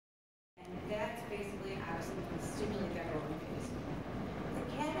products that can stimulate that growing phase. The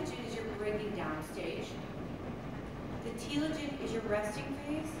catagen is your breaking down stage. The telogen is your resting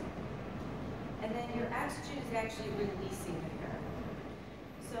phase. And then your exogen is actually releasing the hair.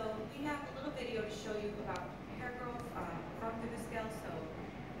 So we have a little video to show you about hair growth from Viviscal. So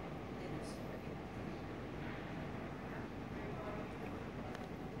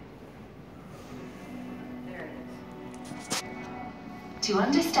there it is. To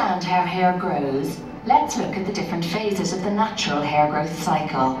understand how hair grows, let's look at the different phases of the natural hair growth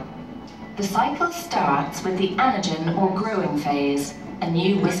cycle. The cycle starts with the anagen or growing phase. A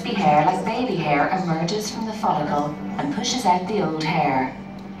new wispy hair like baby hair emerges from the follicle and pushes out the old hair.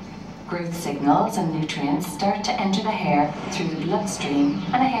 Growth signals and nutrients start to enter the hair through the bloodstream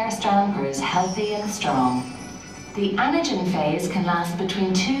and a hair strand grows healthy and strong. The anagen phase can last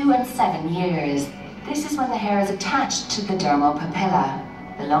between 2 and 7 years. This is when the hair is attached to the dermal papilla.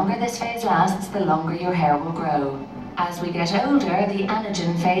 The longer this phase lasts, the longer your hair will grow. As we get older, the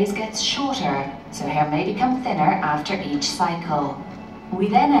anagen phase gets shorter, so hair may become thinner after each cycle. We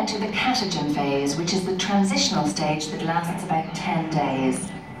then enter the catatan phase, which is the transitional stage that lasts about 10 days.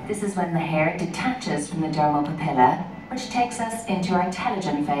 This is when the hair detaches from the dermal papilla, which takes us into our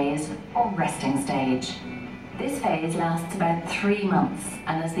telogen phase, or resting stage. This phase lasts about 3 months,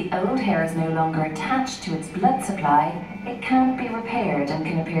 and as the old hair is no longer attached to its blood supply, it can't be repaired and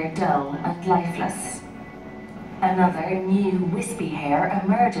can appear dull and lifeless. Another new wispy hair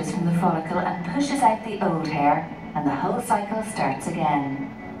emerges from the follicle and pushes out the old hair, and the whole cycle starts again.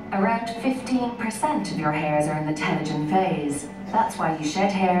 Around 15% of your hairs are in the telogen phase. That's why you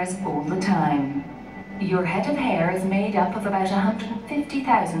shed hairs all the time. Your head of hair is made up of about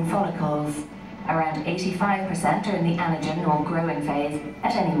 150,000 follicles. Around 85% are in the anagen or growing phase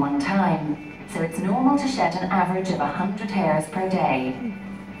at any one time, so it's normal to shed an average of 100 hairs per day.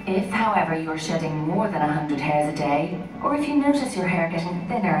 If, however, you're shedding more than 100 hairs a day, or if you notice your hair getting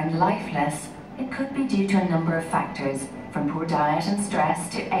thinner and lifeless, it could be due to a number of factors, from poor diet and stress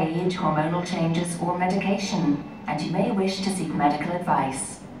to age, hormonal changes, or medication, and you may wish to seek medical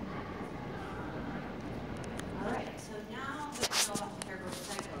advice. All right, so now that we know about the hair growth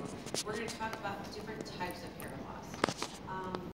cycle, we're going to talk about different types of hair loss.